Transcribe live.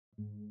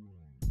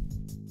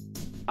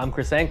I'm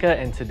Kris Anka,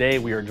 and today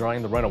we are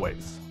drawing the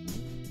Runaways.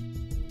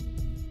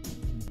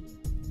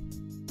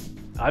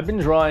 I've been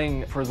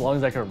drawing for as long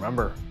as I can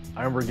remember.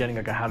 I remember getting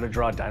like a How to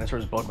Draw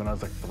Dinosaurs book when I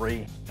was like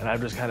 3, and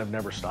I've just kind of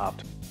never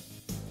stopped.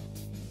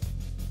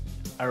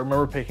 I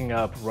remember picking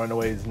up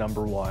Runaways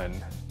 #1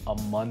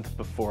 a month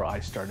before I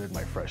started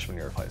my freshman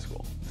year of high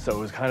school. So it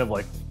was kind of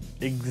like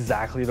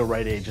exactly the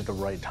right age at the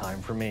right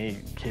time for me.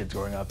 Kids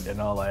growing up in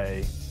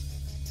LA.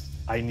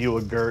 I knew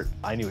a Gert,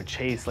 I knew a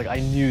Chase, like I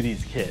knew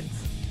these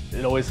kids.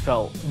 It always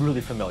felt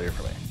really familiar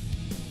for me.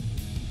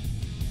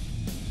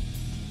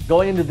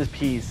 Going into this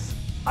piece,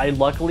 I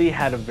luckily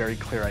had a very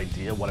clear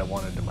idea what I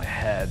wanted in my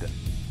head.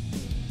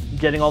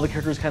 Getting all the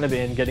characters kind of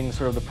in, getting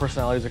sort of the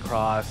personalities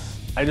across,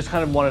 I just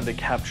kind of wanted to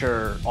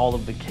capture all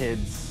of the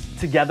kids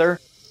together.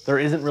 There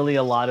isn't really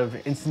a lot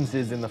of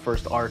instances in the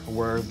first arc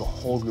where the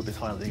whole group is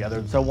finally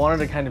together. So I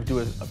wanted to kind of do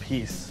a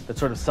piece that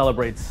sort of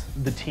celebrates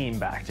the team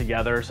back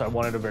together. So I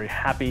wanted a very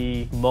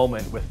happy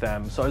moment with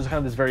them. So it was kind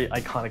of this very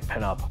iconic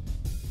pinup.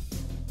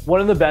 One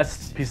of the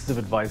best pieces of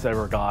advice I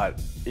ever got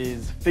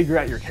is figure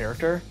out your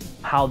character.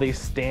 How they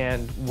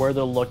stand, where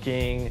they're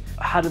looking,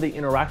 how do they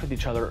interact with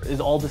each other is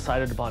all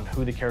decided upon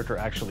who the character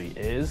actually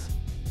is.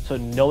 So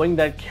knowing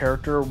that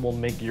character will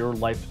make your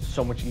life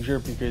so much easier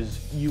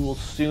because you will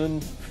soon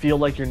feel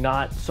like you're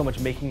not so much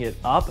making it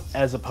up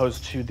as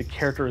opposed to the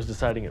character is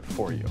deciding it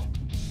for you.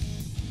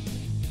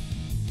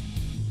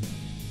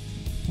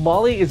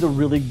 Molly is a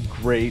really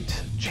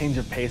great change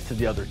of pace to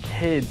the other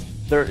kids.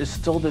 There is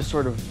still this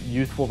sort of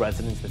youthful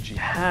resonance that she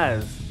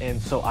has, and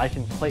so I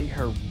can play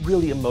her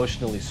really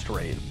emotionally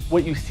straight.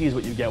 What you see is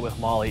what you get with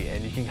Molly,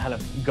 and you can kind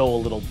of go a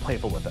little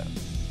playful with it.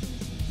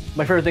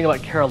 My favorite thing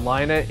about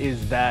Carolina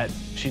is that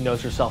she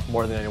knows herself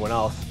more than anyone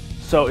else,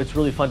 so it's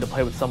really fun to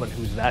play with someone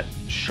who's that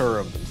sure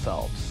of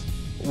themselves.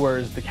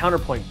 Whereas the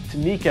counterpoint to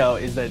Nico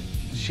is that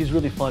she's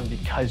really fun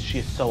because she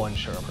is so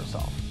unsure of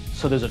herself.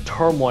 So there's a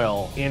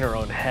turmoil in her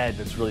own head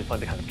that's really fun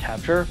to kind of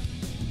capture.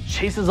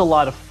 Chase is a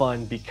lot of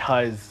fun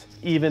because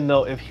even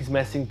though if he's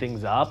messing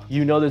things up,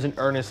 you know there's an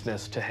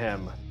earnestness to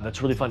him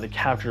that's really fun to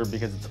capture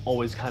because it's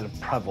always kind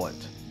of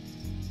prevalent.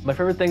 My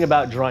favorite thing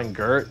about drawing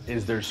Gert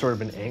is there's sort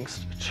of an angst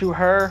to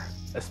her,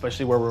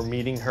 especially where we're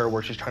meeting her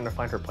where she's trying to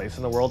find her place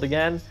in the world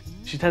again.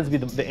 She tends to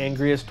be the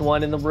angriest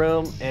one in the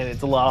room, and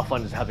it's a lot of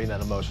fun just having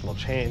that emotional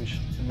change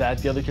that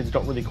the other kids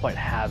don't really quite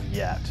have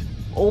yet.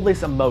 Old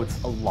Lace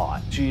emotes a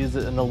lot. She is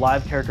an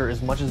alive character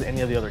as much as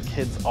any of the other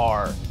kids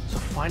are. So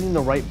finding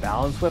the right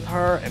balance with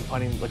her and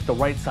finding like the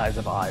right size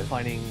of eyes,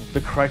 finding the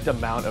correct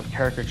amount of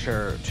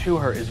caricature to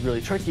her is really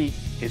tricky.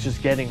 It's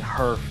just getting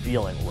her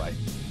feeling right.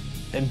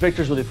 And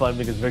Victor's really fun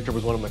because Victor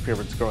was one of my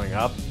favorites growing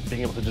up.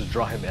 Being able to just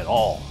draw him at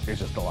all is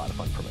just a lot of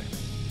fun for me.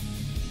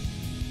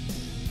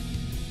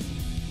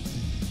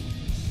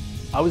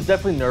 I was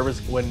definitely nervous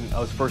when I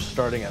was first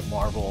starting at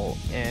Marvel,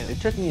 and it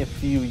took me a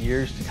few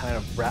years to kind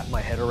of wrap my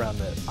head around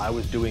that I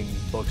was doing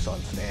books on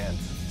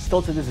stands.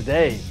 Still to this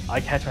day, I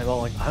catch my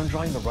moment like, I'm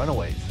drawing the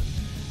Runaways.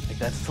 Like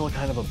that's still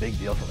kind of a big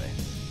deal for me.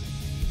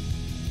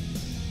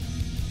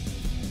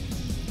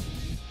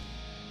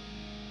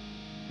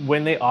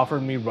 When they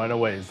offered me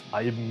Runaways,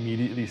 I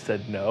immediately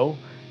said no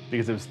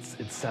because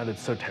it sounded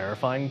so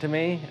terrifying to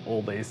me.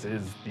 Old Lace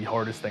is the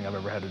hardest thing I've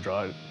ever had to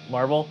draw at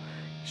Marvel.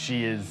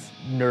 She is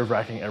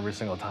nerve-wracking every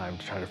single time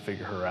to try to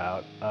figure her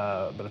out,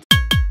 but it's